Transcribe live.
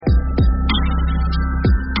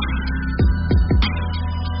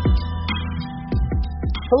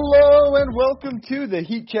Hello and welcome to the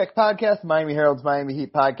Heat Check Podcast, Miami Herald's Miami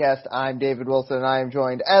Heat Podcast. I'm David Wilson and I am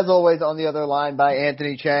joined, as always, on the other line by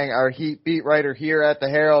Anthony Chang, our Heat beat writer here at the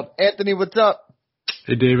Herald. Anthony, what's up?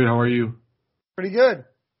 Hey David, how are you? Pretty good.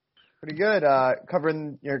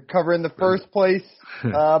 You're covering the first place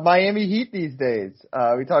Miami Heat these days.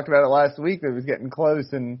 We talked about it last week that it was getting close,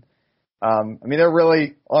 and they're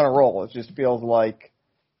really on a roll. It just feels like,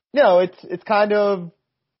 it's kind of.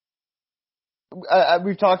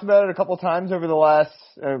 We've talked about it a couple times over the last,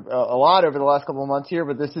 a lot over the last couple of months here,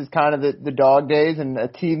 but this is kind of the dog days, and a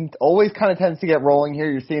team always kind of tends to get rolling here.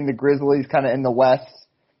 You're seeing the Grizzlies kind of in the West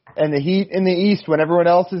and the Heat in the East when everyone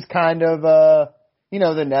else is kind of, the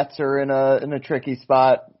Nets are in a tricky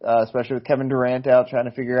spot, especially with Kevin Durant out trying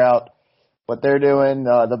to figure out what they're doing.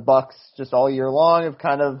 The Bucks just all year long have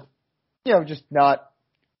kind of, just not,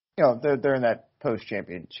 they're in that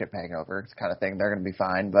post-championship hangover. It's kind of thing. They're going to be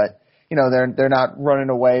fine, but they're not running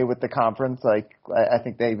away with the conference like I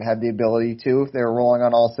think they've had the ability to if they were rolling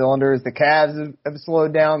on all cylinders. The Cavs have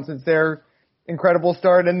slowed down since their incredible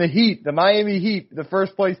start, and the Heat, the Miami Heat, the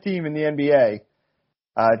first place team in the NBA,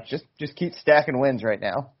 just keep stacking wins right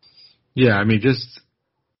now. Yeah, it's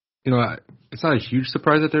not a huge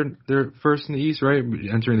surprise that they're first in the East, right?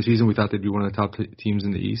 Entering the season, we thought they'd be one of the top teams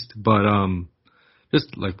in the East, but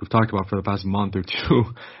just like we've talked about for the past month or two,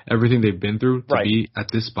 everything they've been through to be at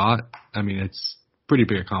this spot, it's pretty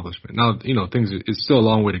big accomplishment. Now, it's still a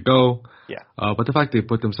long way to go. Yeah. But the fact they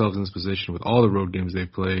put themselves in this position with all the road games they've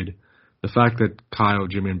played, the fact that Kyle,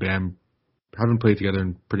 Jimmy, and Bam haven't played together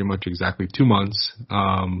in pretty much exactly 2 months.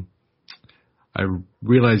 I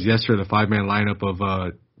realized yesterday the five-man lineup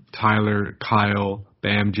of Tyler, Kyle,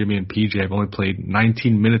 Bam, Jimmy, and PJ have only played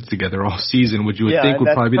 19 minutes together all season, which you would think would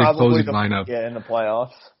probably be the closing lineup. Yeah, in the playoffs.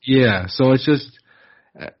 Yeah, so it's just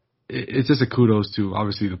a kudos to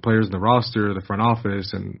obviously the players in the roster, the front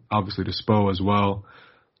office, and obviously to Spo as well,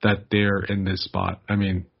 that they're in this spot.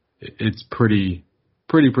 It's pretty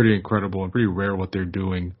incredible and pretty rare what they're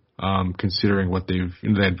doing, considering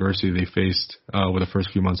the adversity they faced with the first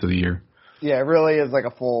few months of the year. Yeah, it really is like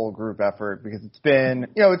a full group effort because it's been,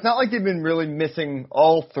 it's not like they've been really missing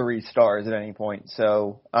all three stars at any point.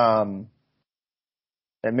 So, and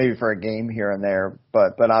maybe for a game here and there,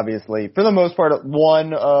 but obviously for the most part,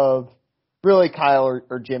 one of really Kyle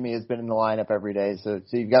or Jimmy has been in the lineup every day. So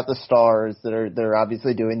you've got the stars that are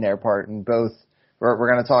obviously doing their part, and both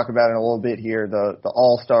we're going to talk about in a little bit here. The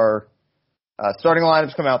All-Star starting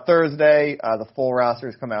lineups come out Thursday. The full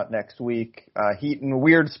rosters come out next week. Heat in a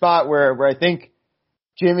weird spot where I think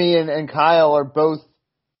Jimmy and Kyle are both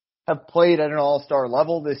have played at an all-star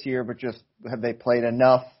level this year, but just have they played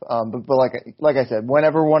enough? But like I said,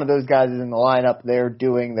 whenever one of those guys is in the lineup, they're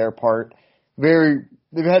doing their part.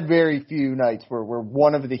 They've had very few nights where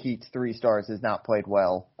one of the Heat's three stars has not played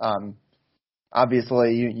well.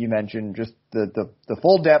 Obviously, you mentioned just the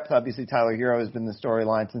full depth. Obviously, Tyler Hero has been the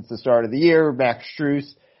storyline since the start of the year, Max Strus.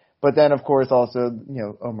 But then, of course, also,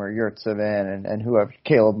 Omer Yurtseven and whoever,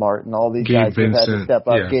 Caleb Martin, all these guys that have had to step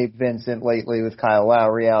up. Yeah. Gabe Vincent lately with Kyle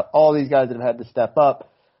Lowry out. All these guys that have had to step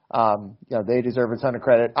up, they deserve a ton of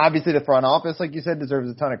credit. Obviously, the front office, like you said, deserves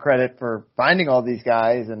a ton of credit for finding all these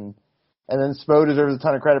guys. And then Spo deserves a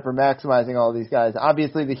ton of credit for maximizing all these guys.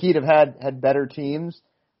 Obviously, the Heat have had better teams.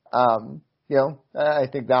 I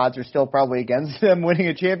think the odds are still probably against them winning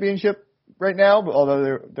a championship right now,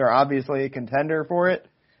 although they're obviously a contender for it.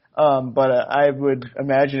 But I would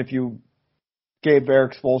imagine if you gave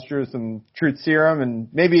Erik Spoelstra some truth serum and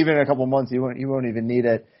maybe even in a couple months he won't even need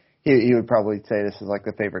it, he would probably say this is like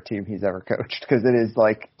the favorite team he's ever coached because it is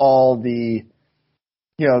like all the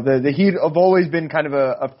Heat have always been kind of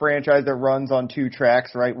a franchise that runs on two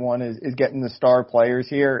tracks, right? One is getting the star players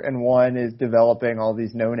here and one is developing all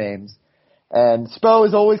these no names. And Spo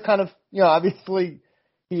is always kind of, obviously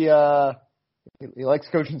he likes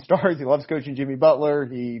coaching stars. He loves coaching Jimmy Butler.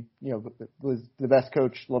 He, was the best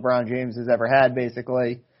coach LeBron James has ever had,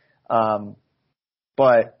 basically.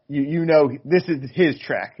 But this is his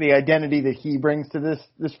track. The identity that he brings to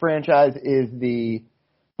this franchise is the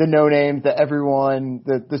no names that everyone,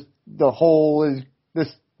 the whole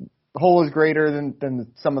is greater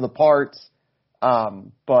than some of the parts.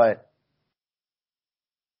 But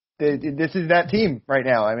this is that team right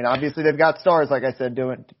now. Obviously they've got stars, like I said,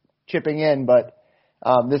 chipping in, but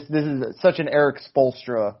this is such an Erik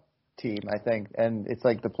Spoelstra team, I think, and it's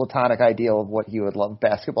like the platonic ideal of what he would love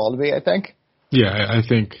basketball to be, I think. Yeah, I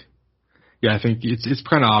think it's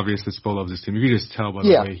kind of obvious that Spo loves this team. You can just tell by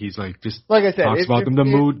the way he's like I said, talks about them,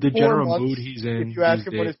 the general mood he's in. If you ask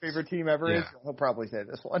him what his favorite team ever is, he'll probably say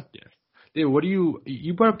this one. Yeah. David, what do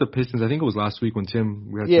you brought up the Pistons? I think it was last week when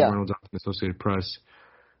we had Tim Reynolds out from the Associated Press.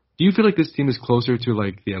 Do you feel like this team is closer to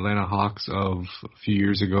like the Atlanta Hawks of a few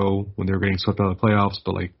years ago when they were getting swept out of the playoffs,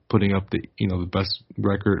 but like putting up the best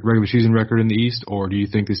regular season record in the East, or do you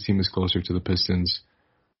think this team is closer to the Pistons,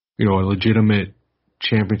 a legitimate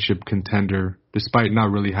championship contender, despite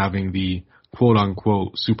not really having the quote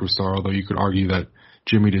unquote superstar? Although you could argue that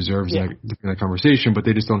Jimmy deserves that conversation, but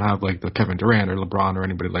they just don't have like the Kevin Durant or LeBron or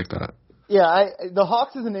anybody like that. Yeah, the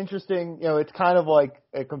Hawks is an interesting, it's kind of like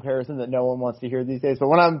a comparison that no one wants to hear these days. But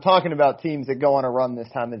when I'm talking about teams that go on a run this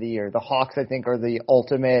time of the year, the Hawks, I think, are the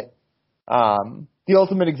ultimate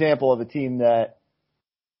example of a team that,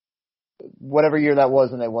 whatever year that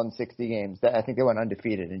was when they won 60 games, that I think they went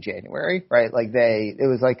undefeated in January, right? Like it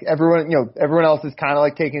was like everyone else is kind of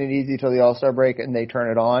like taking it easy till the All-Star break and they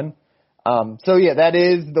turn it on. So yeah, that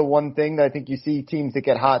is the one thing that I think you see teams that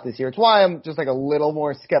get hot this year. It's why I'm just like a little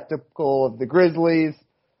more skeptical of the Grizzlies,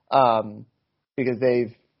 because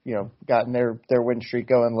they've, gotten their win streak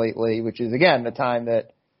going lately, which is again the time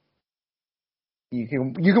that you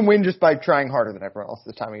can win just by trying harder than everyone else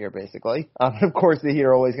this time of year, basically. Of course the Heat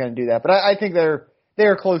are always going to do that, but I think they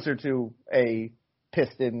are closer to a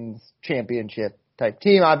Pistons championship type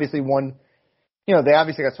team. Obviously they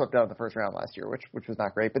obviously got swept out in the first round last year, which was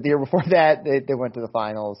not great. But the year before that, they went to the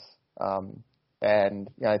finals. And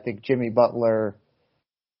I think Jimmy Butler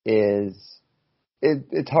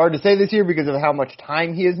it's hard to say this year because of how much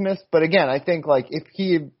time he has missed. But again, I think like if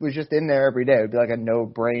he was just in there every day, it would be like a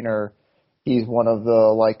no-brainer. He's one of the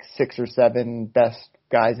like 6 or 7 best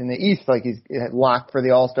guys in the East. Like he's locked for the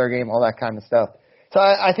All-Star game, all that kind of stuff. So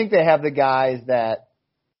I think they have the guys that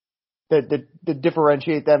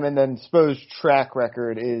differentiate them, and then Spo's track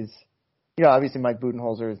record is, obviously Mike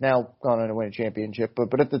Budenholzer has now gone on to win a championship,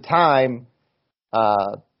 but at the time,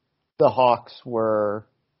 the Hawks were,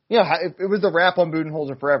 it was the rap on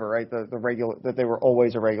Budenholzer forever, right? That they were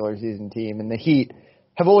always a regular season team, and the Heat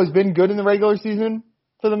have always been good in the regular season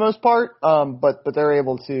for the most part, but they're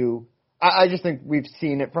able to. I just think we've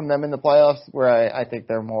seen it from them in the playoffs, where I think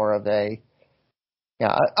they're more of a.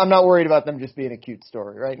 Yeah, I'm not worried about them just being a cute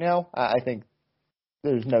story right now. I think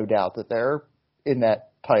there's no doubt that they're in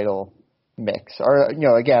that title mix. Or,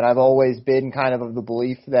 again, I've always been kind of the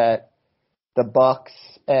belief that the Bucks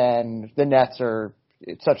and the Nets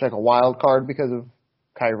it's such like a wild card because of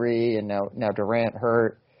Kyrie and now Durant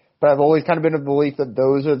hurt. But I've always kind of been of the belief that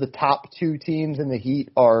those are the top 2 teams, and the Heat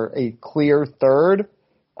are a clear third.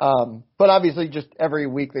 But obviously just every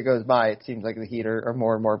week that goes by, it seems like the Heat are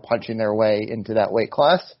more and more punching their way into that weight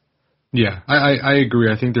class. Yeah, I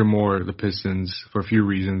agree. I think they're more the Pistons for a few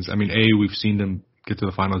reasons. I mean, we've seen them get to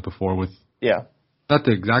the finals before with not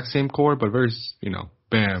the exact same core, but very,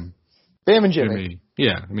 Bam and Jimmy.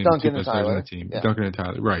 Yeah, I mean, Duncan the 2 best and players on the team. Yeah. Duncan and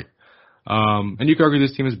Tyler, right. And you could argue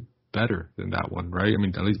this team is better than that one, right? I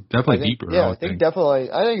mean, at least definitely deeper. Yeah, I think it's definitely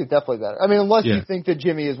better. I mean, unless you think that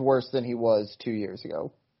Jimmy is worse than he was 2 years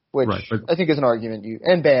ago. Which I think is an argument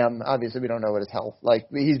and Bam, obviously we don't know what his health, like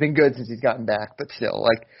he's been good since he's gotten back, but still,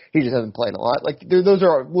 like he just hasn't played a lot. Like those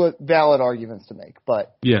are valid arguments to make,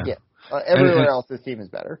 but everywhere else this team is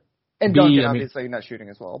better. And Duncan obviously not shooting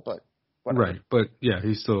as well, but whatever. Right. But yeah,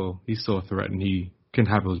 he's still a threat and he can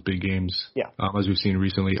have those big games. Yeah. As we've seen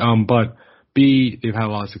recently. But B, they've had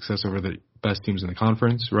a lot of success over the best teams in the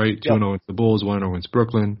conference, right? 2-0 against the Bulls, 1-0 against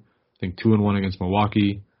Brooklyn, I think 2-1 against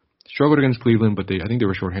Milwaukee. Struggled against Cleveland, but I think they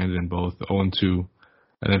were shorthanded in both, 0-2, and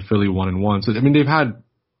then Philly 1-1. So I mean, they've had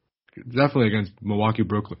definitely against Milwaukee,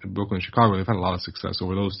 Brooklyn, Chicago. They've had a lot of success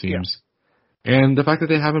over those teams, and the fact that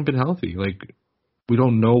they haven't been healthy, like we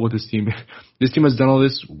don't know what this team. This team has done all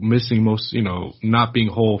this, missing most, not being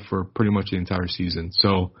whole for pretty much the entire season.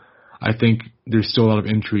 So I think there's still a lot of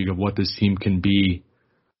intrigue of what this team can be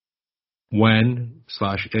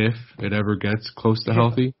when/if it ever gets close to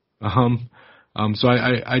healthy. So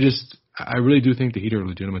I really do think the Heat are a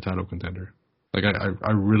legitimate title contender. Like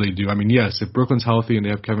I really do. I mean, yes, if Brooklyn's healthy and they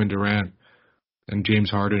have Kevin Durant and James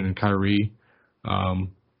Harden and Kyrie,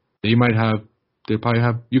 they probably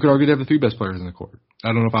have. You could argue they have the 3 best players in the court.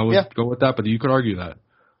 I don't know if I would go with that, but you could argue that.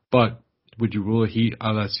 But would you rule the Heat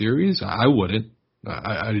out of that series? I wouldn't.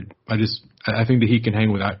 I think the Heat can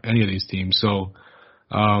hang with any of these teams. So,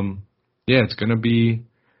 it's gonna be.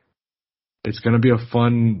 It's going to be a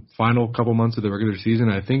fun final couple months of the regular season.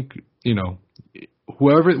 I think,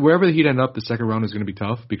 wherever the Heat end up, the second round is going to be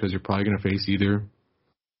tough because you're probably going to face either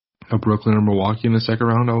a Brooklyn or Milwaukee in the second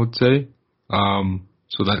round, I would say.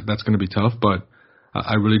 So that's going to be tough, but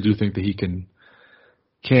I really do think that he can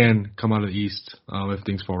come out of the East if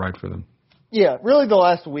things fall right for them. Yeah, really the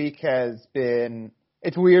last week has been –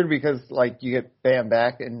 it's weird because, like, you get Bam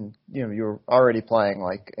back and, you're already playing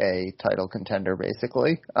like a title contender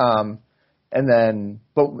basically. and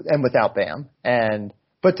without Bam.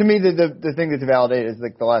 But to me, the thing that's validated is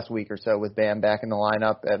like the last week or so with Bam back in the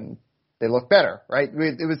lineup, and they look better, right?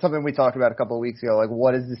 It was something we talked about a couple of weeks ago. Like,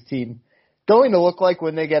 what is this team going to look like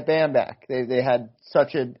when they get Bam back? They had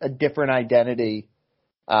such a different identity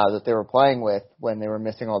that they were playing with when they were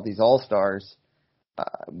missing all these all-stars.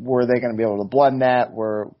 Were they going to be able to blend that?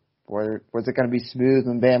 Was it going to be smooth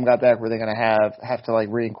when Bam got back? Were they going to have to like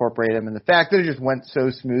reincorporate him? And the fact that it just went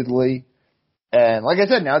so smoothly, and like I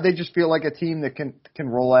said, now they just feel like a team that can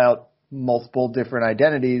roll out multiple different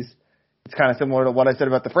identities. It's kind of similar to what I said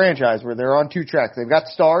about the franchise, where they're on two tracks. They've got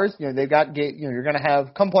stars, they've got you're going to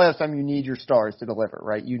have come playoff time. You need your stars to deliver,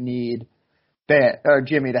 right? You need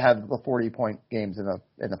Jimmy to have the 40-point games in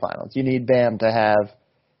the finals. You need Bam to have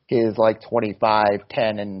his like 25,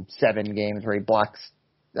 10, and 7 games where he blocks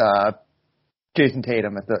Jason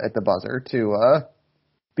Tatum at the buzzer to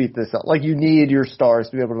beat this up. Like, you need your stars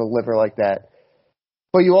to be able to deliver like that.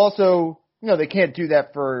 But you also, they can't do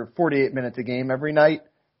that for 48 minutes a game every night,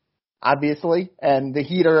 obviously. And the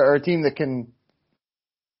Heat are a team that can,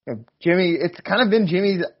 Jimmy, it's kind of been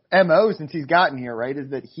Jimmy's MO since he's gotten here, right? Is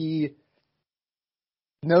that he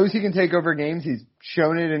knows he can take over games. He's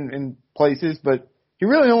shown it in places, but he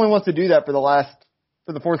really only wants to do that for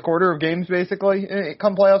the fourth quarter of games, basically.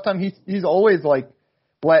 Come playoff time, he's always like,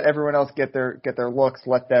 let everyone else get their looks,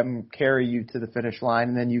 let them carry you to the finish line,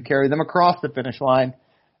 and then you carry them across the finish line.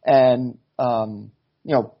 And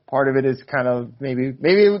part of it is kind of maybe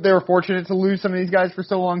they were fortunate to lose some of these guys for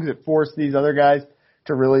so long because it forced these other guys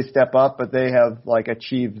to really step up, but they have like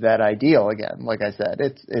achieved that ideal again. Like I said,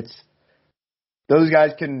 it's those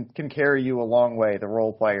guys can carry you a long way. The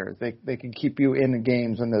role players, they can keep you in the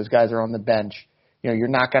games when those guys are on the bench. You're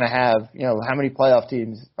not going to have how many playoff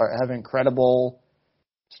teams have incredible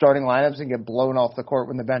starting lineups and get blown off the court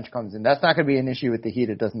when the bench comes in. That's not going to be an issue with the Heat,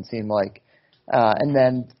 it doesn't seem like. And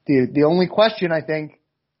then the only question, I think,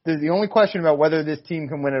 the only question about whether this team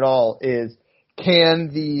can win at all is, can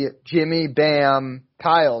the Jimmy, Bam,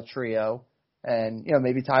 Kyle trio, and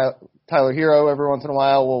maybe Tyler Hero every once in a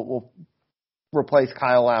while will replace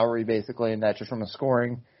Kyle Lowry basically, and that's just from a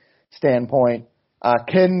scoring standpoint.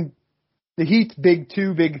 Can the Heat's big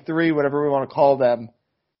two, big three, whatever we want to call them,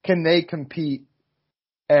 can they compete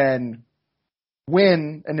and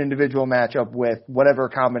win an individual matchup with whatever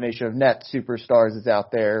combination of net superstars is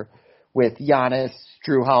out there, with Giannis,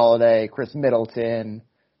 Drew Holiday, Chris Middleton,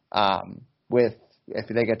 with, if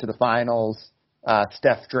they get to the finals,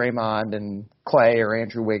 Steph, Draymond, and Clay or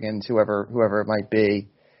Andrew Wiggins, whoever it might be,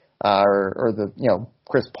 or the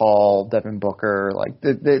Chris Paul, Devin Booker. Like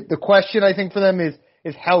the question I think for them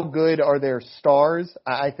is how good are their stars?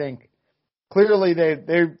 I think clearly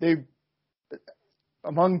they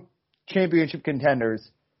among championship contenders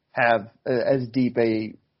have as deep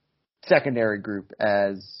a secondary group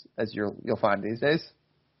as you'll find these days.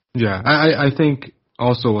 Yeah, I think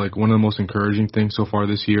also like one of the most encouraging things so far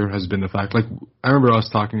this year has been the fact, like I remember us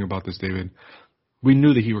talking about this, David. We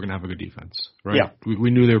knew that he were going to have a good defense, right? Yeah.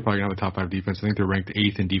 We knew they were probably going to have a top 5 defense. I think they're ranked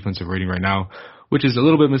 8th in defensive rating right now, which is a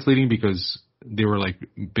little bit misleading because they were like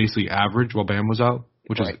basically average while Bam was out,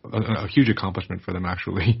 which right. is a huge accomplishment for them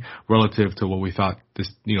actually, relative to what we thought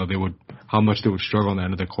how much they would struggle on the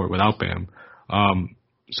end of the court without Bam.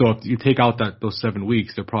 So if you take out those 7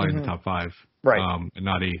 weeks, they're probably in the top 5, right? And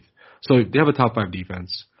not 8th. So they have a top 5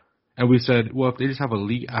 defense, and we said, well, if they just have a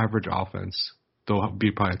league average offense, they'll be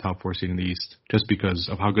probably a top 4 seed in the East just because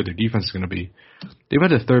of how good their defense is going to be. They've had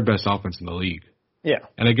the 3rd best offense in the league. Yeah.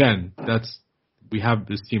 And again,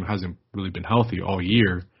 this team hasn't really been healthy all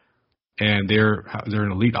year, and they're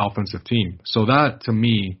an elite offensive team. So that to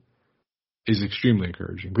me is extremely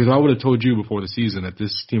encouraging, because I would have told you before the season that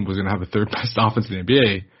this team was going to have the 3rd best offense in the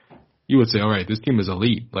NBA. You would say, all right, this team is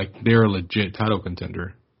elite. Like, they're a legit title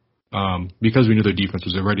contender. Because we knew their defense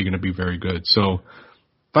was already going to be very good. So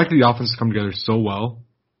the fact that the offense has come together so well,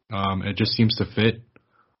 it just seems to fit.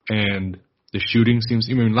 And the shooting seems,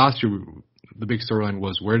 last year, the big storyline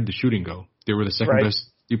was, where did the shooting go? They were the 2nd best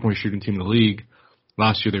 3-point shooting team in the league.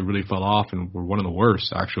 Last year, they really fell off and were one of the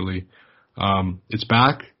worst, actually. It's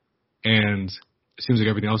back, and it seems like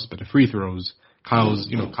everything else is better. Free throws, Kyle's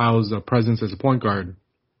presence as a point guard.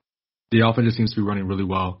 The offense just seems to be running really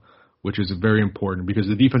well, which is very important because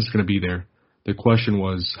the defense is going to be there. The question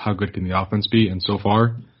was, how good can the offense be? And so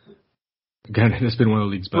far, again, it's been one of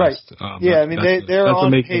the league's best. Right. They're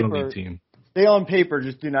on paper. Team. They on paper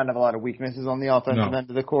just do not have a lot of weaknesses on the offensive end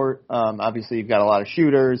of the court. Obviously, you've got a lot of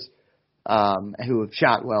shooters who have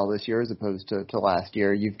shot well this year as opposed to last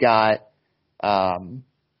year. You've got Kyle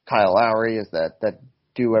Lowry as that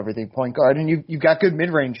do everything point guard. And you've got good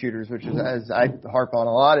mid-range shooters, which is, as I harp on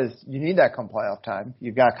a lot, is you need that come playoff time.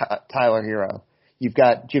 You've got Tyler Hero. You've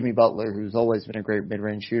got Jimmy Butler, who's always been a great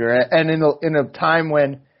mid-range shooter. And in a time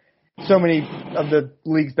when so many of the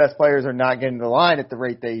league's best players are not getting to the line at the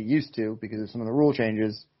rate they used to because of some of the rule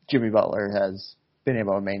changes, Jimmy Butler has been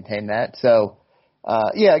able to maintain that. So,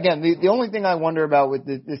 again, the only thing I wonder about with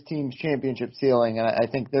this team's championship ceiling, and I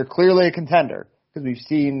think they're clearly a contender because we've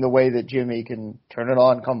seen the way that Jimmy can turn it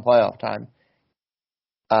on come playoff time,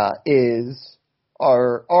 are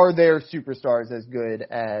their superstars as good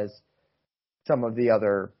as some of the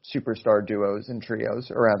other superstar duos and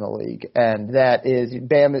trios around the league? And that is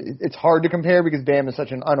Bam. It's hard to compare because Bam is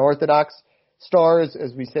such an unorthodox star,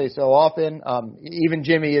 as we say so often. Even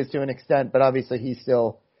Jimmy is to an extent, but obviously he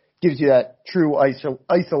still gives you that true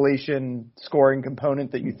isolation scoring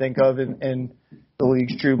component that you think of in the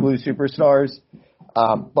league's true blue superstars.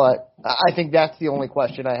 But I think that's the only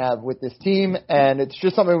question I have with this team, and it's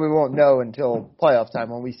just something we won't know until playoff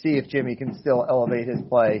time when we see if Jimmy can still elevate his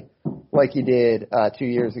play like he did 2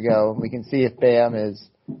 years ago. We can see if Bam is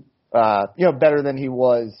better than he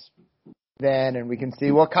was then, and we can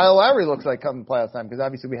see what Kyle Lowry looks like come playoff time, because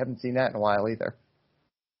obviously we haven't seen that in a while either.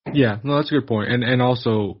 Yeah, no, that's a good point. And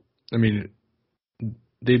also, I mean,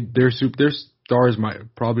 their stars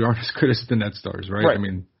probably aren't as good as the Nets stars, right? I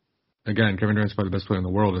mean, again, Kevin Durant's probably the best player in the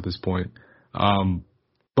world at this point.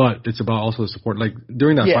 But it's about also the support. Like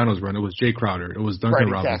during that finals run, it was Jay Crowder, it was Duncan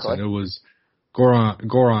Robinson, it was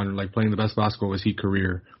Goran, like playing the best basketball of his Heat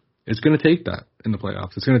career. It's going to take that in the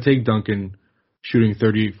playoffs. It's going to take Duncan shooting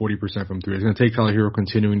 40% from three. It's going to take Tyler Hero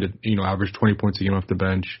continuing to average 20 points a game off the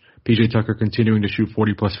bench. PJ Tucker continuing to shoot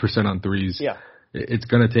 40+% on threes. Yeah, it's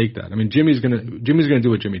going to take that. I mean, Jimmy's going to do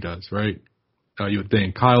what Jimmy does, right? You would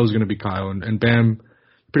think Kyle's going to be Kyle, and Bam.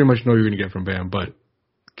 Pretty much know you're going to get from Bam, but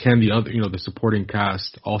can the other, the supporting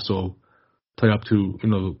cast also play up to,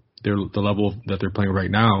 the level that they're playing right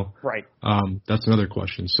now? Right. That's another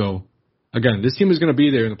question. So, again, this team is going to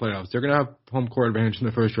be there in the playoffs. They're going to have home court advantage in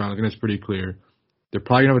the first round. I think that's pretty clear. They're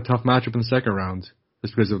probably going to have a tough matchup in the second round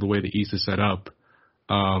just because of the way the East is set up.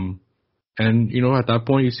 And, at that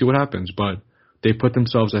point, you see what happens. But they put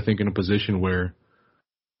themselves, I think, in a position where,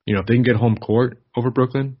 if they can get home court over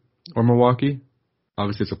Brooklyn or Milwaukee,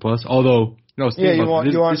 obviously it's a plus. Although, you want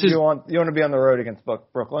to be on the road against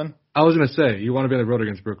Brooklyn? I was going to say, you want to be on the road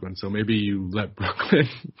against Brooklyn, so maybe you let Brooklyn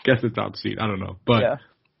get the top seed. I don't know. But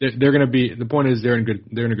they're going to be – the point is they're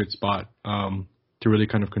in a good spot to really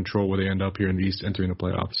kind of control where they end up here in the East entering the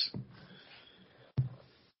playoffs.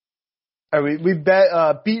 All right, we've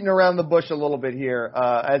beaten around the bush a little bit here.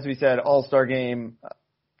 As we said, All-Star game.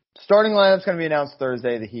 Starting lineup's going to be announced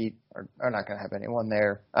Thursday. The Heat are not going to have anyone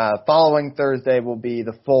there. Following Thursday will be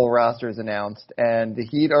the full rosters announced, and the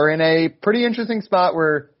Heat are in a pretty interesting spot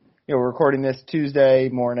where, we're recording this Tuesday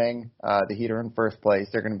morning. The Heat are in first place.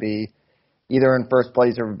 They're going to be either in first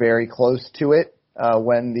place or very close to it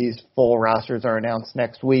when these full rosters are announced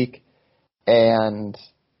next week. And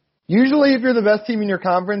usually if you're the best team in your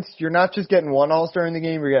conference, you're not just getting one All-Star in the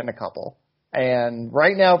game, you're getting a couple. And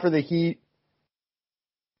right now for the Heat,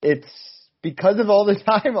 it's because of all the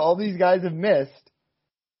time all these guys have missed.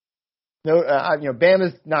 Bam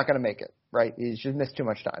is not going to make it, right? He's just missed too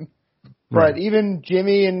much time. Right. But even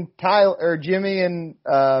Jimmy and Kyle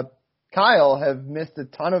have missed a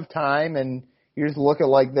ton of time, and you just look at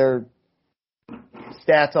like their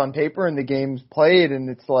stats on paper and the games played, and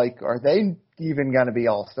it's like, are they even going to be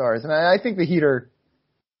all-stars? And I think the Heat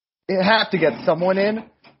have to get someone in,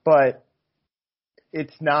 but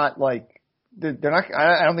it's not like they're not.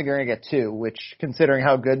 I don't think they're going to get two, which, considering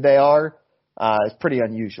how good they are, is pretty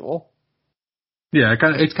unusual. Yeah,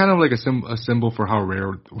 it's kind of like a symbol for how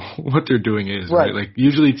rare what they're doing is, right? Like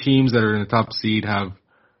usually teams that are in the top seed have,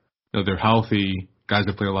 they're healthy guys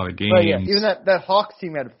that play a lot of games. Right, yeah. Even that Hawks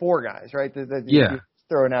team had 4 guys, right? That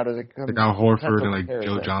thrown out as a like Al Horford and like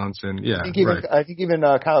Joe Johnson. Yeah, I think even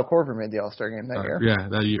Kyle Korver made the All-Star game that year. Yeah,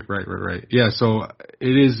 that year. Right. Yeah, so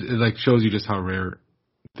it like shows you just how rare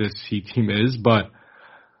this Heat team is. But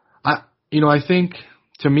I think,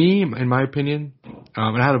 to me, in my opinion,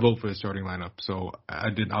 and I had to vote for the starting lineup, so I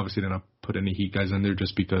obviously didn't put any Heat guys in there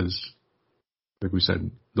just because, like we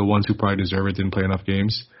said, the ones who probably deserve it didn't play enough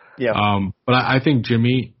games. Yeah. But I think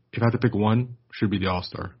Jimmy, if I had to pick one, should be the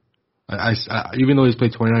All-Star. I even though he's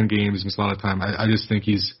played 29 games, missed a lot of time, I just think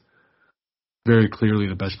he's very clearly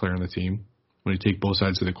the best player on the team when you take both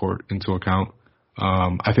sides of the court into account.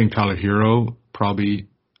 I think Tyler Hero probably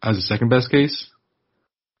has the second best case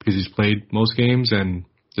because he's played most games and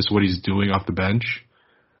just what he's doing off the bench.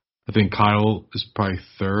 I think Kyle is probably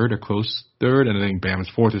third, a close third, and I think Bam is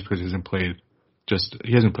fourth just because he hasn't played Just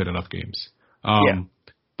he hasn't played enough games. Yeah.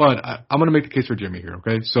 But I'm going to make the case for Jimmy here,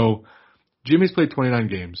 okay? So Jimmy's played 29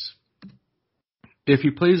 games. If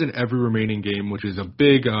he plays in every remaining game, which is a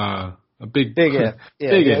big if. Yeah, big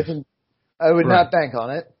if. I would not bank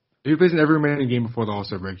on it. If he plays in every remaining game before the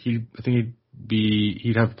All-Star break, I think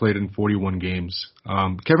he'd have played in 41 games.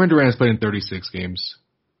 Kevin Durant has played in 36 games.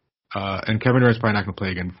 And Kevin Durant's probably not going to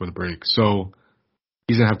play again before the break. So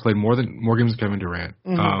he's going to have played more games than Kevin Durant.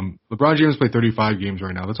 Mm-hmm. LeBron James played 35 games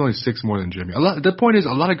right now. That's only 6 more than Jimmy. The point is, a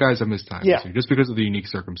lot of guys have missed time this year just because of the unique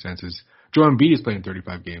circumstances. Joel Embiid is playing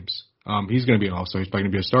 35 games. He's going to be an All-Star. He's probably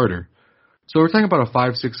going to be a starter. So we're talking about a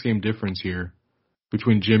 5-6 game difference here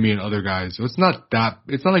between Jimmy and other guys. So it's not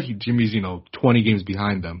like Jimmy's, 20 games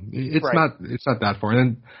behind them. It's not that far. And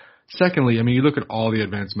then secondly, I mean, you look at all the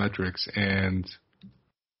advanced metrics and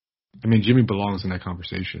I mean, Jimmy belongs in that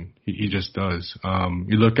conversation. He just does.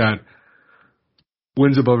 You look at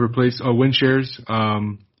wins above win shares.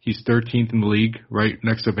 He's 13th in the league, right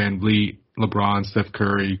next to Van Vliet, LeBron, Steph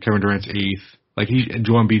Curry, Kevin Durant's 8th.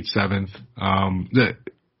 Joel Embiid's 7th.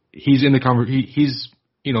 He's in the he's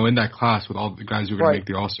in that class with all the guys who are going to make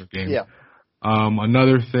the All-Star game. Yeah.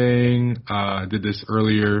 Another thing, did this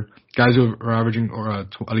earlier. Guys who are averaging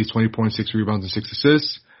at least 20.6 rebounds and 6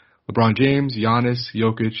 assists. LeBron James, Giannis,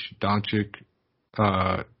 Jokic, Doncic,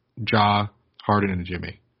 Ja, Harden, and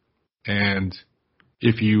Jimmy. And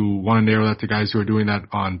if you want to narrow that to guys who are doing that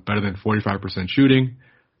on better than 45% shooting,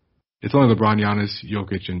 it's only LeBron, Giannis,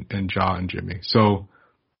 Jokic, and Ja and Jimmy. So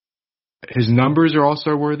his numbers are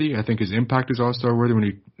All-Star worthy. I think his impact is All-Star worthy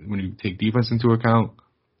when you take defense into account.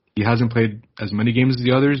 He hasn't played as many games as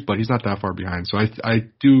the others, but he's not that far behind. So I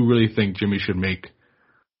do really think Jimmy should make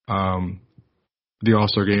the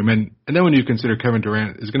All-Star game. And then when you consider Kevin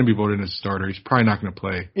Durant is going to be voted as a starter, he's probably not going to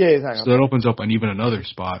play. Yeah, he's not going to play. So that opens up on even another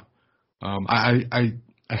spot. I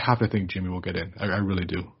have to think Jimmy will get in. I really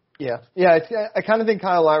do. Yeah. I kind of think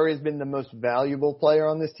Kyle Lowry has been the most valuable player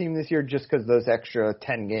on this team this year just because those extra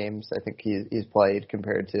 10 games I think he's played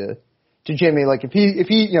compared to Jimmy. Like if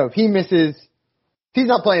he misses, if he's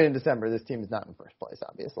not playing in December, this team is not in first place,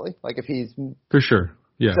 obviously. Like if he's for sure.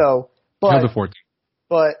 Yeah. So, but the 14.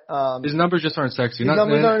 But his numbers just aren't sexy. His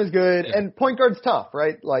numbers aren't as good, and point guard's tough,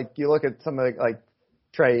 right? Like you look at some of like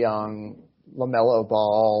Trae Young, LaMelo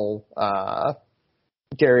Ball,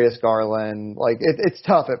 Darius Garland. Like it's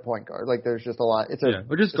tough at point guard. Like there's just a lot. It's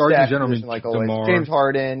but just guards in general. Like always. James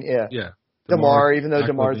Harden, yeah. DeMar, even though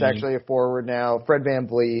DeMar's actually a forward now. Fred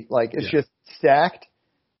VanVleet, like it's just stacked.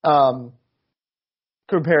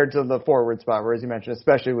 Compared to the forward spot, where as you mentioned,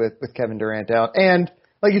 especially with Kevin Durant out and.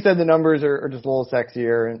 Like you said, the numbers are just a little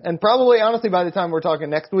sexier, and probably, honestly, by the time we're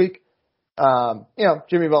talking next week,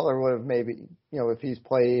 Jimmy Butler would have maybe, if he's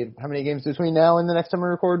played how many games between now and the next time we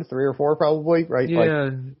record, 3 or 4 probably, right?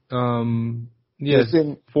 Yeah, just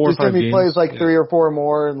 4 or 5 games. He plays 3 or 4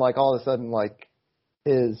 more, and all of a sudden,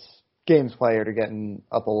 his games played are getting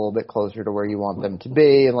up a little bit closer to where you want them to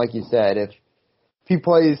be, and like you said, if he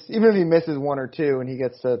plays, even if he misses 1 or 2 and he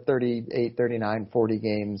gets to 38, 39, 40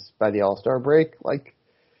 games by the All-Star break,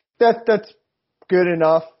 that's good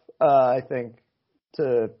enough, I think,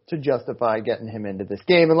 to justify getting him into this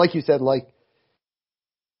game. And like you said,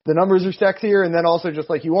 the numbers are sexier, and then also just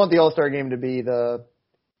you want the All-Star game to be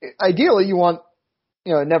ideally you want,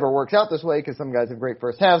 it never works out this way because some guys have great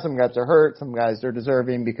first half, some guys are hurt, some guys are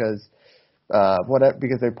deserving because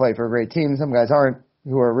they play for a great team, some guys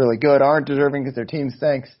who are really good aren't deserving because their team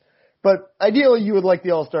stinks. But ideally you would like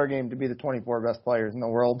the All-Star game to be the 24 best players in the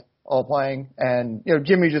world all playing, and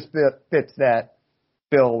Jimmy just fits that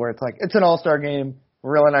bill where it's an All-Star game.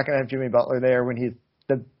 We're really not going to have Jimmy Butler there when he's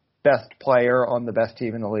the best player on the best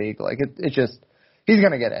team in the league. He's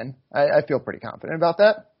going to get in. I feel pretty confident about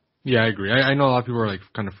that. Yeah, I agree. I know a lot of people are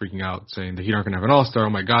kind of freaking out, saying the Heat aren't going to have an All-Star. Oh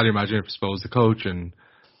my God, imagine if Spo's the coach and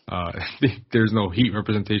there's no Heat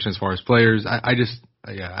representation as far as players. I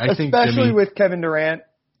think especially with Kevin Durant.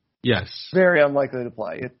 Yes. Very unlikely to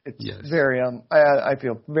play. It's very I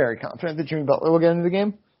feel very confident that Jimmy Butler will get into the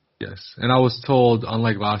game. Yes. And I was told,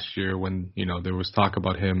 unlike last year when, there was talk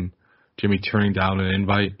about Jimmy turning down an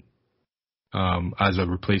invite as a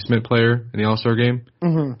replacement player in the All-Star game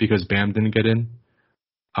because Bam didn't get in.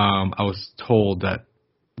 I was told that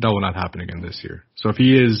will not happen again this year. So if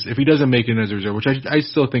he doesn't make it as a reserve, which I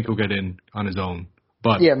still think he'll get in on his own.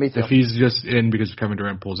 But yeah, me too. If he's just in because Kevin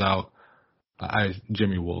Durant pulls out,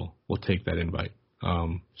 Jimmy will take that invite.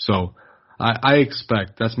 So I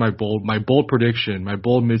expect that's my bold prediction. My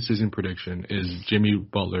bold mid-season prediction is Jimmy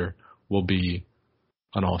Butler will be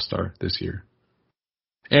an All-Star this year.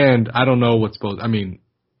 And I don't know what's supposed. I mean,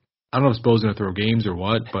 I don't know if Spo's going to throw games or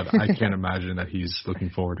what, but I can't imagine that he's looking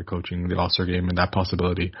forward to coaching the All-Star game and that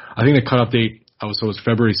possibility. I think the cutoff date was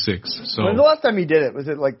February 6th. So when's the last time he did it? Was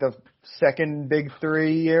it like the second Big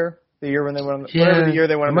Three year? The year when they went on, yeah, whatever the year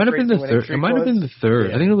they went on it might have been the third. It might have been the third.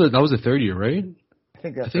 Yeah. I think that was the third year, right? I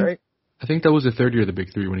think that's right. I think that was the third year of the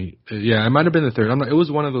Big Three when he. Yeah, it might have been the third. It was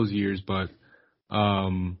one of those years, but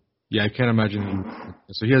yeah, I can't imagine.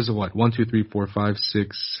 So he has what 1, 2, 3, 4, 5,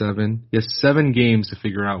 6, 7. He has 7 games to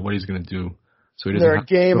figure out what he's going to do. So he doesn't. They're a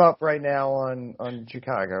game up right now on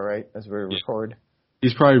Chicago, right? As we record.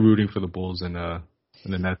 He's probably rooting for the Bulls and the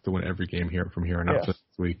Nets to win every game from here on out this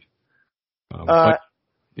week. But,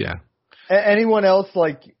 yeah. Anyone else,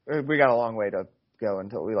 like, we got a long way to go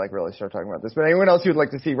until we, like, really start talking about this, but anyone else you'd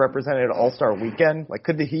like to see represented at All-Star Weekend? Like,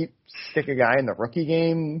 could the Heat stick a guy in the rookie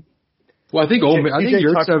game? Well, I think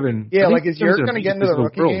Yurtseven. Yeah, like, is Yurt going to get into the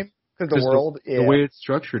rookie game? Because the world, the way it's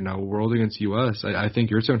structured now, world against U.S., I think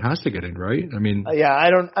Yurtseven has to get in, right? I mean, yeah, I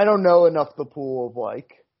don't know enough the pool of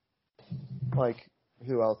like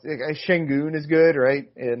who else? Like, Şengün is good, right?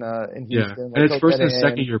 In Houston, yeah, and it's first and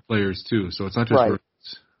second year players too, so it's not just rookies.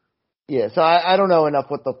 Yeah, so I don't know enough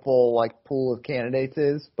what the full like pool of candidates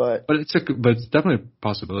is, but it's definitely a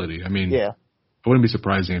possibility. I mean, yeah, it wouldn't be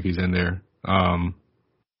surprising if he's in there.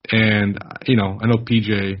 And I know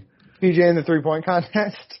PJ in the 3-point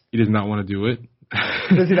contest. He does not want to do it.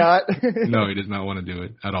 Does he not? No, he does not want to do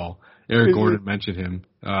it at all. Eric Gordon mentioned him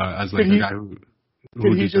as like a guy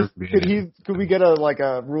who deserves to be in it. Could we get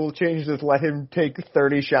a rule change? Just let him take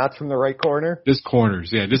 30 shots from the right corner. Just corners,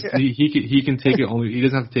 yeah. Just he can take it only. He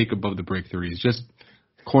doesn't have to take above the break threes. Just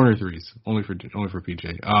corner threes, only for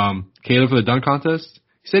PJ. Caleb for the dunk contest.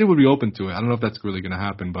 He said he would be open to it. I don't know if that's really going to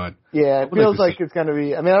happen, but yeah, it feels like it's going to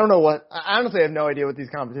be. I mean, I don't know what. I honestly have no idea what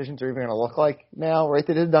these competitions are even going to look like now. Right?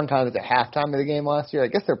 They did dunk contest at halftime of the game last year. I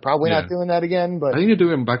guess they're probably not doing that again. But I think they're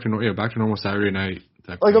doing back to normal Saturday night.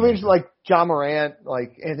 Like I mean, just like John Morant,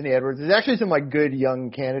 like Anthony Edwards. There's actually some like good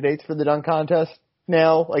young candidates for the dunk contest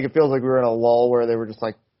now. Like it feels like we were in a lull where they were just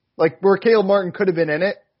like where Caleb Martin could have been in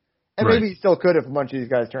it, and maybe he still could if a bunch of these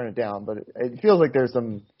guys turn it down. But it feels like there's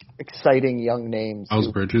some exciting young names.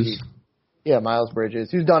 Miles Bridges. Yeah, Miles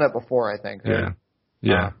Bridges, who's done it before, I think. Right?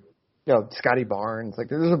 Yeah. Scotty Barnes. Like,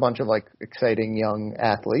 there's a bunch of like exciting young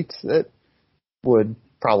athletes that would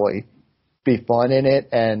probably be fun in it,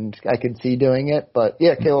 and I could see doing it. But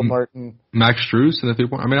yeah, Caleb Martin, Max Strus in the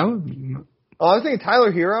 3-point. I mean, I was thinking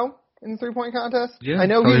Tyler Hero in the 3-point contest. Yeah, I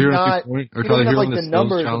know Tyler he's Hero not. He doesn't have like the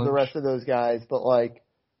numbers challenge of the rest of those guys, but like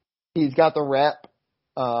he's got the rep.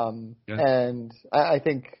 And I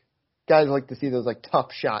think guys like to see those like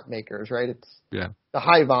tough shot makers, right? It's the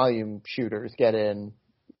high volume shooters get in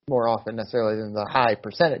more often necessarily than the high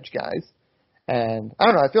percentage guys. And I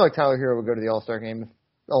don't know, I feel like Tyler Hero would go to the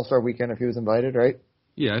All-Star weekend if he was invited, right?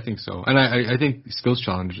 Yeah, I think so. And I think skills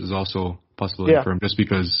challenge is also a possibility for him just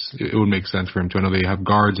because it would make sense for him to. I know they have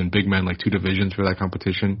guards and big men, like 2 divisions for that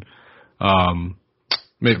competition.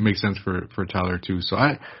 Makes sense for Tyler too. So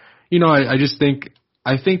I just think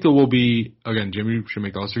there will be, again, Jimmy should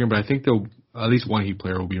make the All-Star game, but I think at least one Heat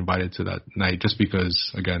player will be invited to that night just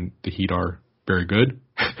because, again, the Heat are very good.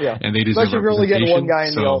 Yeah. And they deserve especially if you're only getting one guy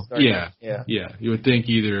in the All-Star game. Yeah. You would think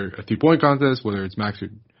either a 3-point contest, whether it's Max or,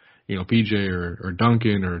 PJ or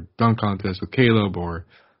Duncan or dunk contest with Caleb or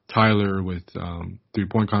Tyler with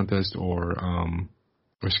 3-point contest or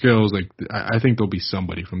skills. Like, I think there'll be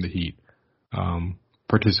somebody from the Heat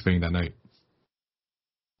participating that night.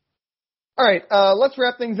 All right, let's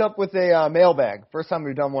wrap things up with a mailbag. First time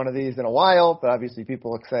we've done one of these in a while, but obviously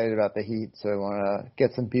people are excited about the Heat, so I want to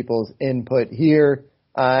get some people's input here.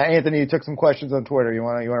 Anthony, you took some questions on Twitter. You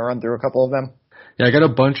want to run through a couple of them? Yeah, I got a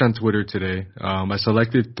bunch on Twitter today. I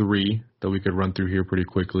selected 3 that we could run through here pretty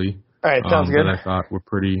quickly. All right, sounds good. That I thought were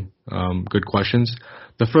pretty good questions.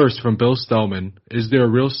 The first, from Bill Stellman, is there a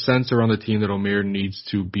real sense around the team that Omer needs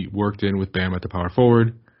to be worked in with Bam at the power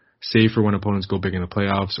forward, save for when opponents go big in the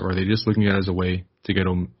playoffs, or are they just looking at it as a way to get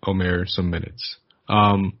Omer some minutes?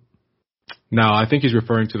 Now, I think he's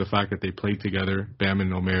referring to the fact that they played together. Bam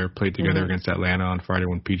and Omer played together against Atlanta on Friday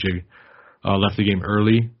when PJ left the game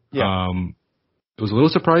early. Yeah. It was a little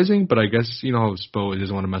surprising, but I guess, how Spo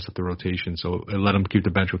doesn't want to mess up the rotation, so it let him keep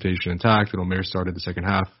the bench rotation intact, and Omer started the second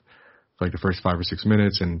half for like the first 5 or 6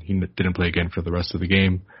 minutes, and he didn't play again for the rest of the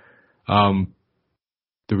game.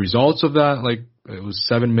 The results of that, it was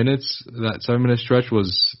 7 minutes. That 7-minute stretch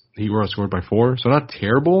was he were outscored by 4, so not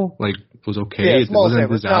terrible. It was okay. Yeah, it wasn't a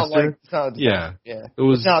disaster. It's not yeah. It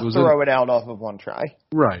was not throw it out off of one try.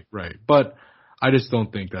 Right. But I just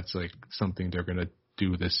don't think that's something they're gonna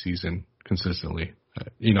do this season consistently.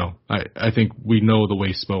 I think we know the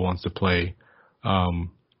way Spo wants to play.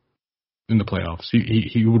 in the playoffs.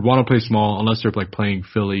 He would want to play small unless they're like playing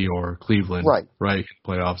Philly or Cleveland, right? In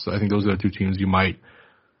playoffs. So I think those are the two teams you might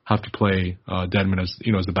have to play Dedmon as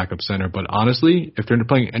the backup center. But honestly, if they're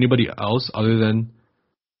playing anybody else other than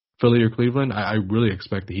Philly or Cleveland, I really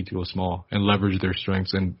expect the Heat to go small and leverage their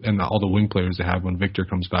strengths and all the wing players they have when Victor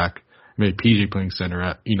comes back. Maybe PJ playing center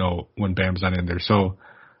at when Bam's not in there. So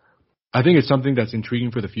I think it's something that's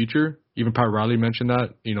intriguing for the future. Even Pat Riley mentioned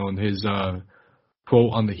that, in his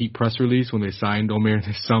quote on the Heat press release when they signed Omer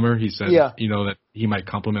this summer. He said, that he might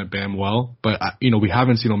complement Bam well. But, we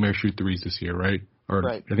haven't seen Omer shoot threes this year, right? Or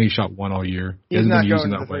I think he shot one all year. He's not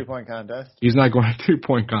going to the three-point contest. He's not going to the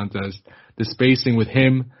three-point contest. The spacing with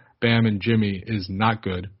him, Bam, and Jimmy is not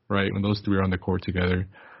good, right, when those three are on the court together.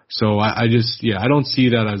 So I don't see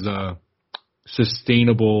that as a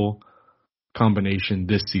sustainable combination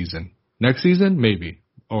this season. Next season, maybe.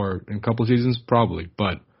 Or in a couple of seasons, probably.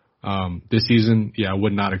 But this season, I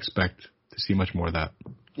would not expect to see much more of that.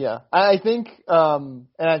 Yeah, I think, and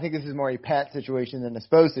I think this is more a Pat situation than a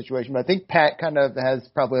Spo situation, but I think Pat kind of has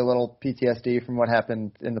probably a little PTSD from what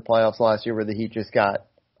happened in the playoffs last year where the Heat just got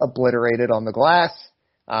obliterated on the glass.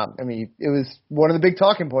 It was one of the big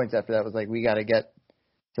talking points after that was like, we got to get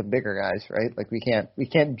some bigger guys, right? Like we can't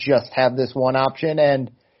just have this one option.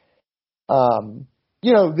 And,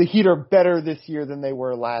 the Heat are better this year than they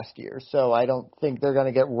were last year. So I don't think they're going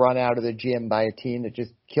to get run out of the gym by a team that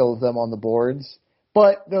just kills them on the boards.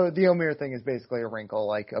 But the Omer thing is basically a wrinkle,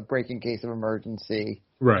 like a break in case of emergency.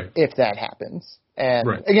 Right. If that happens. And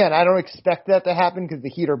again, I don't expect that to happen because the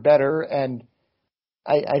Heat are better and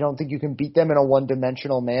I don't think you can beat them in a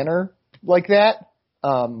one-dimensional manner like that.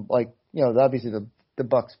 Obviously the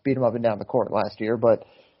Bucks beat them up and down the court last year, but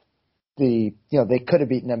they could have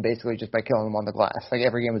beaten them basically just by killing them on the glass. Like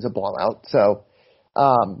every game was a blowout. So,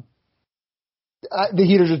 the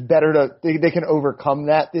Heat are just better they can overcome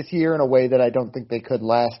that this year in a way that I don't think they could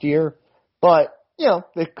last year. But,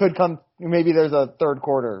 they could come, maybe there's a third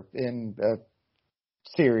quarter in a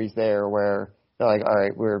series there where they're like, all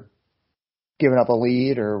right, we're giving up a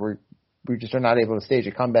lead or we just are not able to stage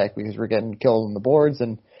a comeback because we're getting killed on the boards.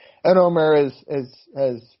 And Omer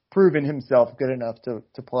has proven himself good enough to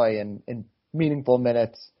play in meaningful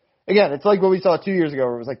minutes. Again, it's like what we saw 2 years ago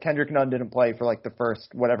where it was like Kendrick Nunn didn't play for like the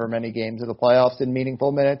first whatever many games of the playoffs in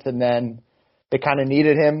meaningful minutes, and then they kind of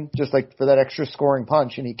needed him just like for that extra scoring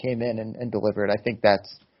punch, and he came in and delivered. I think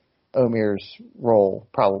that's Omer's role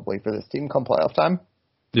probably for this team come playoff time.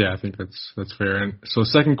 Yeah, I think that's fair. And so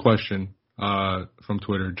second question from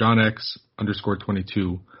Twitter,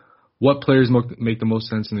 JohnX_22. What players make the most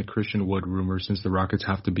sense in the Christian Wood rumor since the Rockets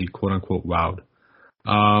have to be quote-unquote wowed?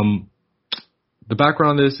 The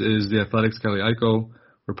background on this is the Athletics' Kelly Iko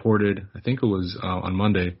reported, I think it was on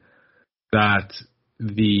Monday, that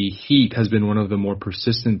the Heat has been one of the more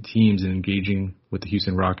persistent teams in engaging with the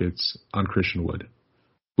Houston Rockets on Christian Wood,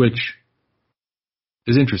 which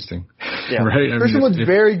is interesting. Yeah. Right? Christian Wood's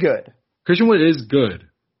very good. Christian Wood is good.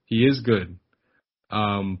 He is good.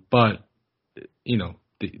 But,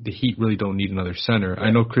 the Heat really don't need another center.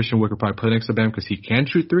 I know Christian Wood could probably play next to Bam because he can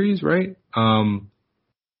shoot threes, right?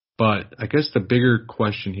 But I guess the bigger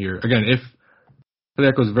question here, again, if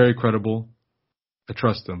Hideko is very credible, I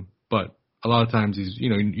trust him. But a lot of times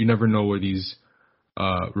you never know where these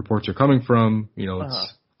reports are coming from.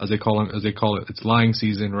 It's as they call it, it's lying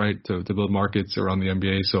season, right? To build markets around the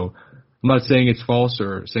NBA. So I'm not saying it's false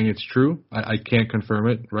or saying it's true. I can't confirm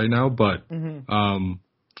it right now, but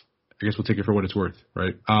I guess we'll take it for what it's worth,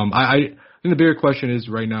 right? I think the bigger question is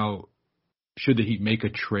right now, should the Heat make a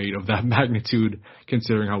trade of that magnitude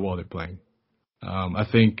considering how well they're playing? I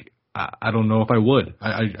think, I don't know if I would.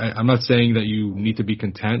 I'm not saying that you need to be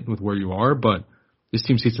content with where you are, but this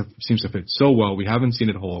team seems to fit so well. We haven't seen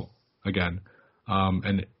it whole again.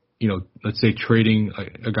 And, let's say trading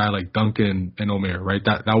a guy like Duncan and Omer, right?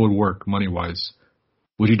 That would work money-wise.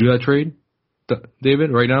 Would you do that trade,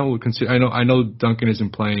 David, right now? I know Duncan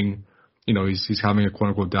isn't playing. He's having a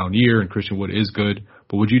quote-unquote down year, and Christian Wood is good.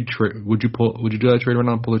 But would you do that trade right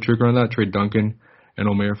now? Pull the trigger on that? Trade Duncan and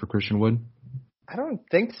Omer for Christian Wood? I don't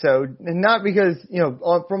think so, and not because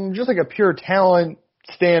from just like a pure talent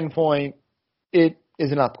standpoint, it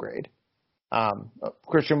is an upgrade.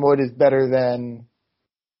 Christian Wood is better than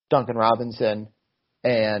Duncan Robinson,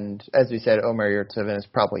 and as we said, Omer Yurtseven is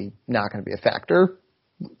probably not going to be a factor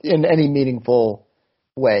in any meaningful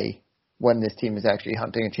way when this team is actually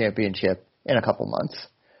hunting a championship in a couple months.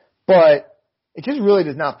 But it just really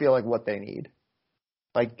does not feel like what they need.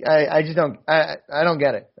 Like I just don't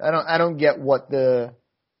get it. I don't get what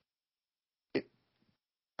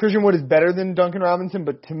Christian Wood is better than Duncan Robinson,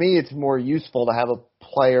 but to me it's more useful to have a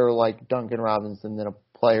player like Duncan Robinson than a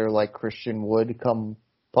player like Christian Wood come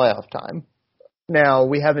playoff time. Now,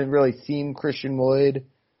 we haven't really seen Christian Wood,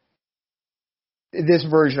 this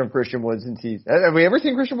version of Christian Wood since have we ever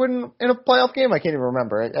seen Christian Wood in a playoff game? I can't even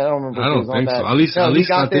remember. I don't remember if he was on that. So. At least he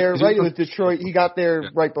got there, right? It was Detroit. He got there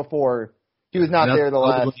right before. He was not there the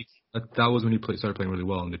last. That was when he started playing really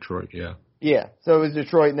well in Detroit, yeah. Yeah, so it was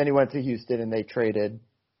Detroit, and then he went to Houston, and they traded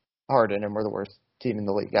Harden, and we're the worst team in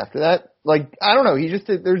the league after that. Like, I don't know.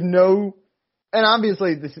 There's no, and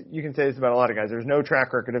obviously you can say this about a lot of guys. There's no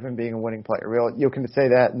track record of him being a winning player. You can say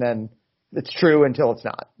that, and then it's true until it's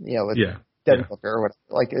not. With Devin Booker or what.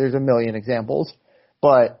 Like, there's a million examples,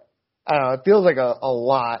 but I don't know. It feels like a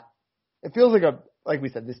lot. It feels like we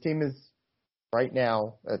said, this team is right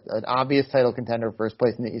now an obvious title contender, first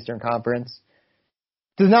place in the Eastern Conference.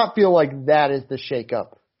 Does not feel like that is the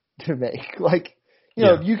shakeup to make. Like,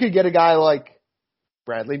 if you could get a guy like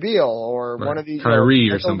Bradley Beal or one of these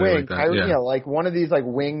Kyrie or something like that. Kyrie, like one of these like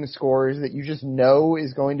wing scorers that you just know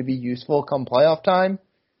is going to be useful come playoff time.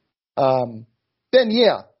 Then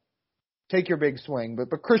take your big swing.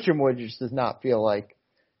 But Christian Wood just does not feel like.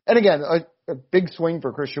 And again, a big swing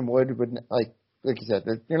for Christian Wood would like you said,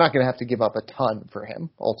 you're not going to have to give up a ton for him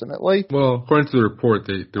ultimately. Well, according to the report,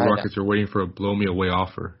 the Rockets are waiting for a blow me away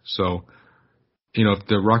offer. So, if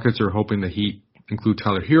the Rockets are hoping the Heat include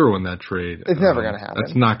Tyler Hero in that trade, it's never going to happen.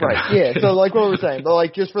 That's not going to happen. Yeah. So like what we were saying, but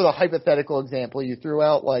like just for the hypothetical example you threw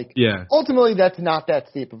out, ultimately that's not that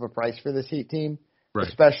steep of a price for this Heat team, right?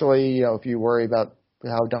 Especially if you worry about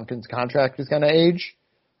how Duncan's contract is going to age,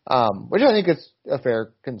 which I think is a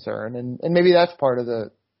fair concern, and maybe that's part of the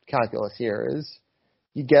calculus here is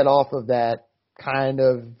you get off of that kind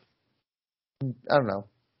of, I don't know,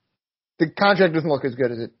 the contract doesn't look as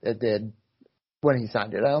good as it did when he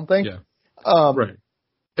signed it, I don't think. Yeah. Right.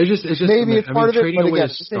 It's just maybe it's part of it, but again, at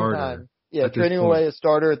the same time, trading away a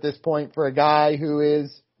starter at this point for a guy who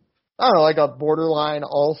is, I don't know, like a borderline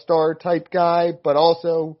all-star type guy, but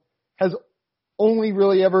also has only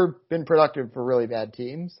really ever been productive for really bad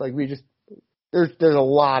teams. Like there's a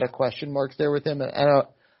lot of question marks there with him, and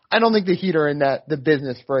I don't think the Heat are in the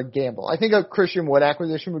business for a gamble. I think a Christian Wood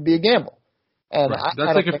acquisition would be a gamble. And right.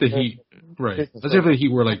 That's like if the Heat, right? That's if the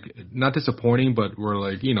Heat were like not disappointing, but were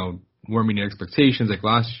like weren't meeting expectations like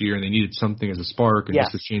last year, and they needed something as a spark and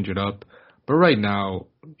just to change it up. But right now,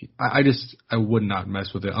 I would not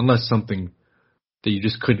mess with it unless something that you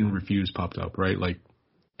just couldn't refuse popped up, right? Like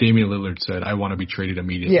Damian Lillard said, "I want to be traded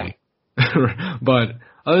immediately." Yeah. But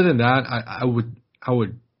other than that, I would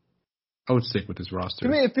stick with this roster.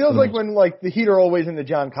 To me, it feels like when the Heat are always in the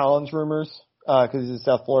John Collins rumors because he's a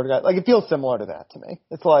South Florida guy. Like it feels similar to that to me.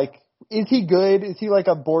 It's like, is he good? Is he like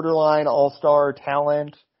a borderline all-star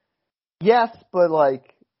talent? Yes, but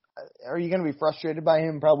are you going to be frustrated by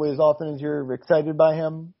him probably as often as you're excited by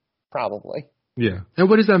him? Probably. Yeah. And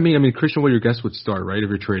what does that mean? I mean, Christian Wood, your guess would start, right, if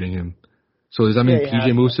you're trading him. So does that mean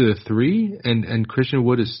PJ moves to the 3 and Christian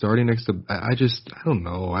Wood is starting next to? I don't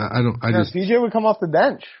know. PJ would come off the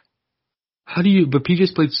bench. How do you? But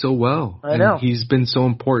PJ's played so well. I know. He's been so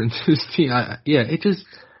important to this team. It just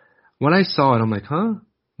when I saw it, I'm like, huh,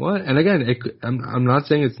 what? And again, I'm not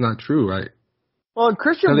saying it's not true, right? Well,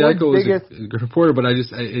 Christian Wood's biggest a good reporter, but you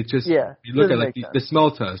look at the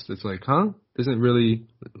smell test. It's like, huh? Doesn't really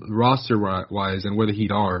roster wise and where the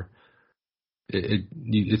Heat are.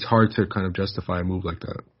 It's hard to kind of justify a move like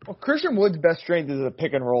that. Well, Christian Wood's best strength is a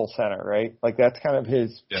pick and roll center, right? Like that's kind of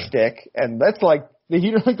his shtick, and that's like the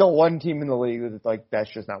Heat are like the one team in the league that it's like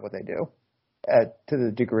that's just not what they do, to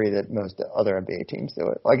the degree that most other NBA teams do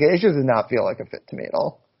it. Like it just does not feel like a fit to me at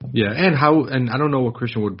all. Yeah, and I don't know what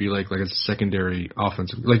Christian would be like as a secondary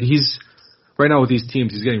offensive. Like he's right now with these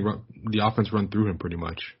teams, he's getting the offense run through him pretty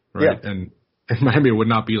much, right? Yeah. And Miami would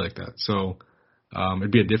not be like that. So it'd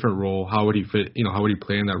be a different role. How would he fit? How would he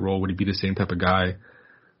play in that role? Would he be the same type of guy?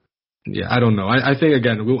 Yeah, I don't know. I think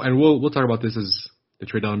again, we'll talk about this as the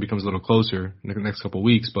trade deadline becomes a little closer in the next couple of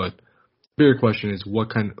weeks. But the bigger question is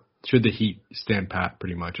should the Heat stand pat?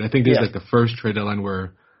 Pretty much. And I think this is like the first trade deadline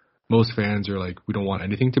where most fans are like, we don't want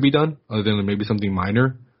anything to be done other than maybe something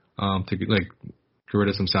minor to get rid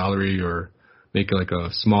of some salary or make like a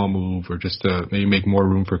small move or just to maybe make more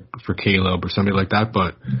room for Caleb or something like that.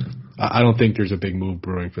 But I don't think there's a big move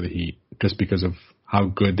brewing for the Heat just because of how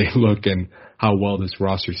good they look and how well this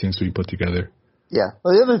roster seems to be put together. Yeah.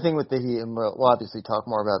 Well, the other thing with the Heat, and we'll obviously talk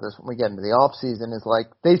more about this when we get into the off season, is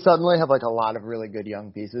they suddenly have a lot of really good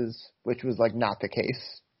young pieces, which was not the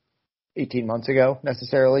case 18 months ago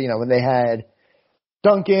necessarily. When they had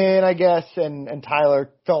Duncan, I guess, and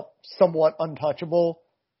Tyler felt somewhat untouchable.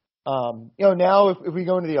 Now if we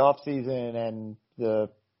go into the off season and the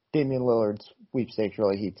Damian Lillard sweepstakes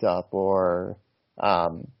really heats up, or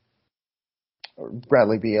Bradley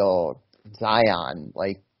Beal, Zion.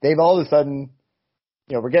 Like, they've all of a sudden,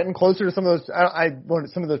 we're getting closer to some of those.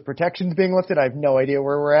 Some of those protections being lifted. I have no idea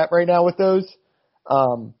where we're at right now with those.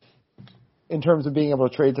 In terms of being able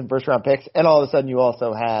to trade some first round picks, and all of a sudden you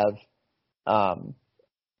also have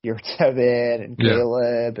your Tevin and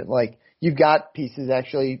Caleb, and like you've got pieces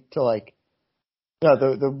actually to like.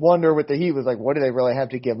 The wonder with the Heat was like, what do they really have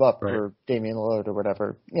to give up for Damian Lillard or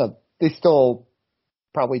whatever? They still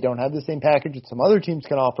probably don't have the same package that some other teams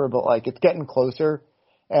can offer, but like it's getting closer,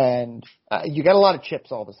 and you got a lot of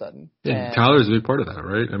chips all of a sudden. Yeah, and Tyler's a big part of that,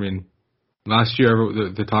 right? I mean, last year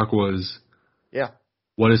the talk was,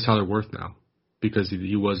 what is Tyler worth now? Because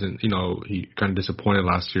he wasn't, he kind of disappointed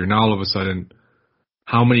last year. Now all of a sudden,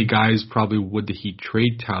 how many guys probably would the Heat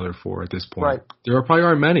trade Tyler for at this point? Right. There probably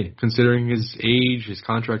aren't many, considering his age, his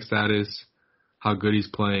contract status, how good he's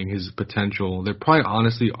playing, his potential. There probably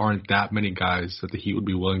honestly aren't that many guys that the Heat would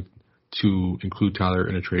be willing to include Tyler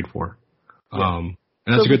in a trade for. Yeah. And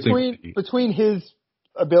that's so a good thing. Between his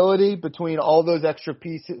ability, between all those extra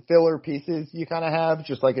filler pieces you kind of have,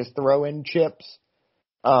 just like his throw-in chips,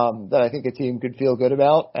 that I think a team could feel good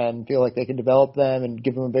about and feel like they can develop them and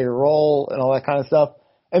give them a bigger role and all that kind of stuff.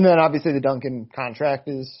 And then obviously the Duncan contract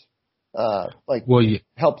is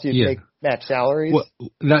helps you match salaries. Well,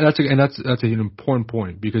 that's an important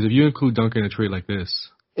point, because if you include Duncan in a trade like this,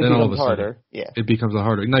 then all of a sudden it becomes a lot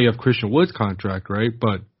harder. Now you have Christian Wood's contract, right?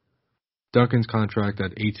 But Duncan's contract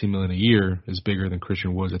at $18 million a year is bigger than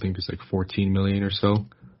Christian Wood's. I think it's like $14 million or so.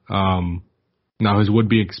 Now his would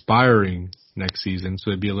be expiring next season, so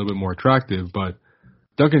it'd be a little bit more attractive. But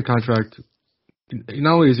Duncan's contract,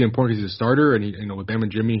 not only is he important because he's a starter, and with Bam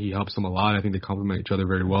and Jimmy, he helps them a lot. I think they complement each other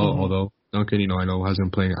very well. Mm-hmm. Although Duncan, I know hasn't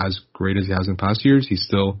been playing as great as he has in past years, he's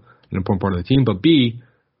still an important part of the team. But B,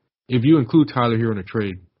 if you include Tyler here in a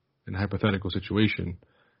trade, in a hypothetical situation,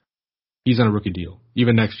 he's on a rookie deal.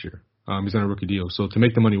 Even next year, he's on a rookie deal. So to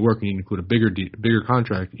make the money work, you need to include a bigger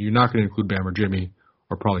contract. You're not going to include Bam or Jimmy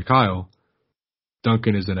or probably Kyle.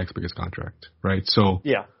 Duncan is the next biggest contract, right? So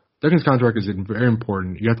Duncan's contract is very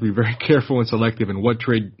important. You have to be very careful and selective in what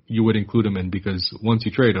trade you would include him in, because once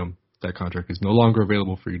you trade him, that contract is no longer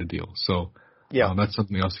available for you to deal. So that's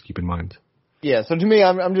something else to keep in mind. Yeah, so to me,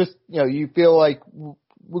 I'm just, you feel like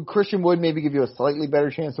would Christian Wood maybe give you a slightly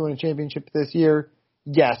better chance to win a championship this year?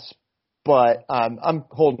 Yes, but I'm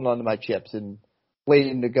holding on to my chips and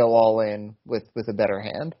waiting to go all in with a better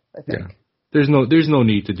hand, I think. Yeah. There's no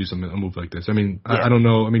need to do a move like this. I mean, I don't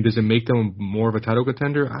know. I mean, does it make them more of a title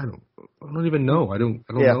contender? I don't even know. I don't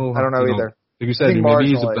know. I don't know either. Like you said, maybe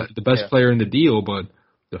he's the best player in the deal, but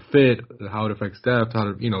the fit, how it affects depth,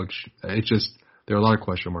 it's just there are a lot of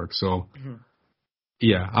question marks. So,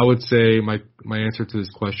 I would say my answer to this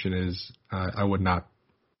question is I would not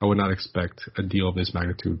expect a deal of this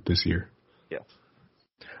magnitude this year. Yeah.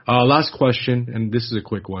 Last question, and this is a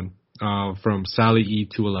quick one. From Sally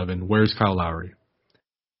E211, where's Kyle Lowry?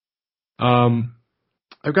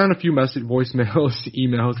 I've gotten a few voicemails,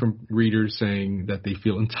 emails from readers saying that they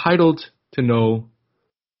feel entitled to know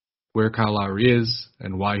where Kyle Lowry is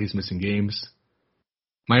and why he's missing games.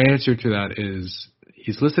 My answer to that is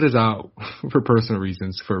he's listed as out for personal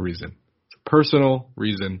reasons for a reason. It's a personal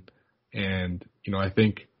reason, and I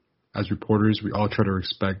think as reporters we all try to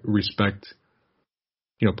respect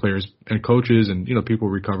players and coaches and, people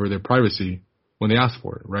recover their privacy when they ask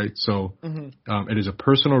for it, right? So it is a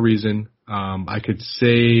personal reason. I could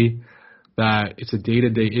say that it's a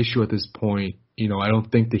day-to-day issue at this point. I don't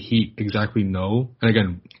think the Heat exactly know. And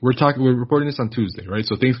again, we're reporting this on Tuesday, right?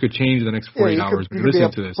 So things could change in the next 48 hours. We're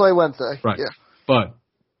listening to this. Play Wednesday. Right. Yeah. But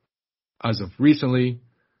as of recently,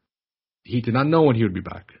 he did not know when he would be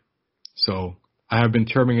back. So I have been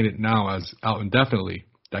terming it now as out indefinitely.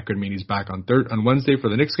 That could mean he's back on Wednesday for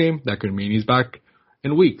the Knicks game. That could mean he's back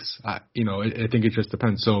in weeks. I think it just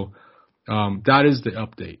depends. So that is the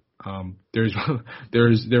update. There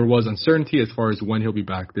was uncertainty as far as when he'll be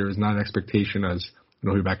back. There is not an expectation as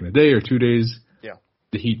he'll be back in a day or 2 days. Yeah.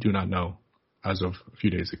 The Heat do not know as of a few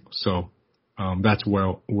days ago. So that's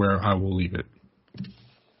where I will leave it.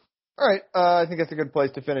 All right. I think that's a good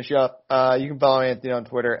place to finish up. You can follow Anthony on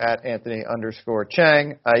Twitter at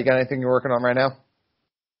Anthony_Chang. You got anything you're working on right now?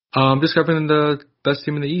 Just covering the best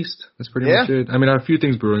team in the East. That's pretty much it. I mean, I have a few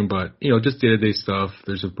things brewing, but, just day-to-day stuff.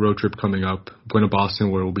 There's a road trip coming up. I'm going to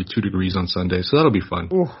Boston where it will be 2 degrees on Sunday, so that'll be fun.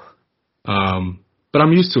 Ooh. But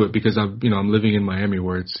I'm used to it because I'm living in Miami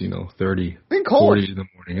where it's, 30, been cold. 40 in the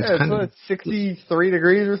morning. It's 63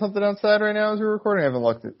 degrees or something outside right now as we're recording. I haven't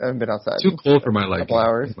been outside. Too cold for my liking. A couple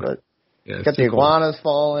hours, but got the iguanas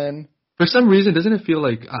falling. For some reason, doesn't it feel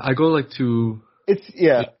like I go to... It's,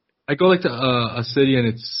 I go like to a city and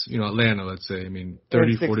it's, Atlanta, let's say. I mean,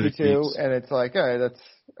 30, 40 degrees. And it's like, all right, that's,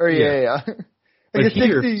 or yeah. Like But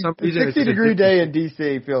here, a 60 degree day in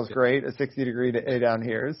DC feels great. A 60 degree day down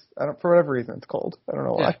here is, for whatever reason, it's cold. I don't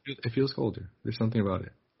know why. Yeah, it feels colder. There's something about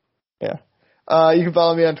it. Yeah. You can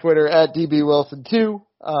follow me on Twitter at DBWilson2.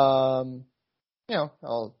 All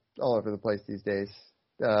over the place these days.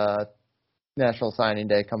 National Signing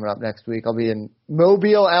Day coming up next week. I'll be in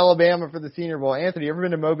Mobile, Alabama for the Senior Bowl. Anthony, you ever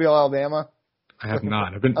been to Mobile, Alabama? I have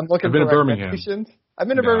not. I've been to Birmingham. I've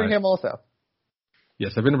been to Birmingham also.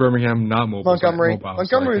 Yes, I've been to Birmingham, not Mobile. Montgomery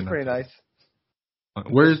is pretty nice.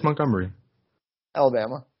 Where is Montgomery?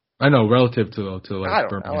 Alabama. I know, relative to like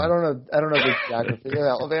Birmingham. I don't know the geography of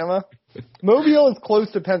Alabama. Mobile is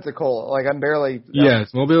close to Pensacola. Like I'm barely.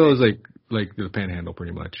 Yes, Mobile is like the Panhandle,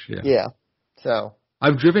 pretty much. Yeah. Yeah. So.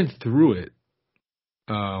 I've driven through it,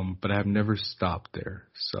 but I have never stopped there.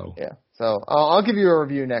 So. Yeah. So I'll give you a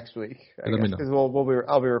review next week. Let me know. Because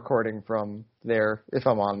I'll be recording from there if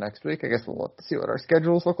I'm on next week. I guess we'll have to see what our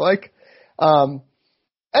schedules look like.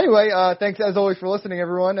 Anyway, thanks as always for listening,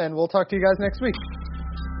 everyone, and we'll talk to you guys next week.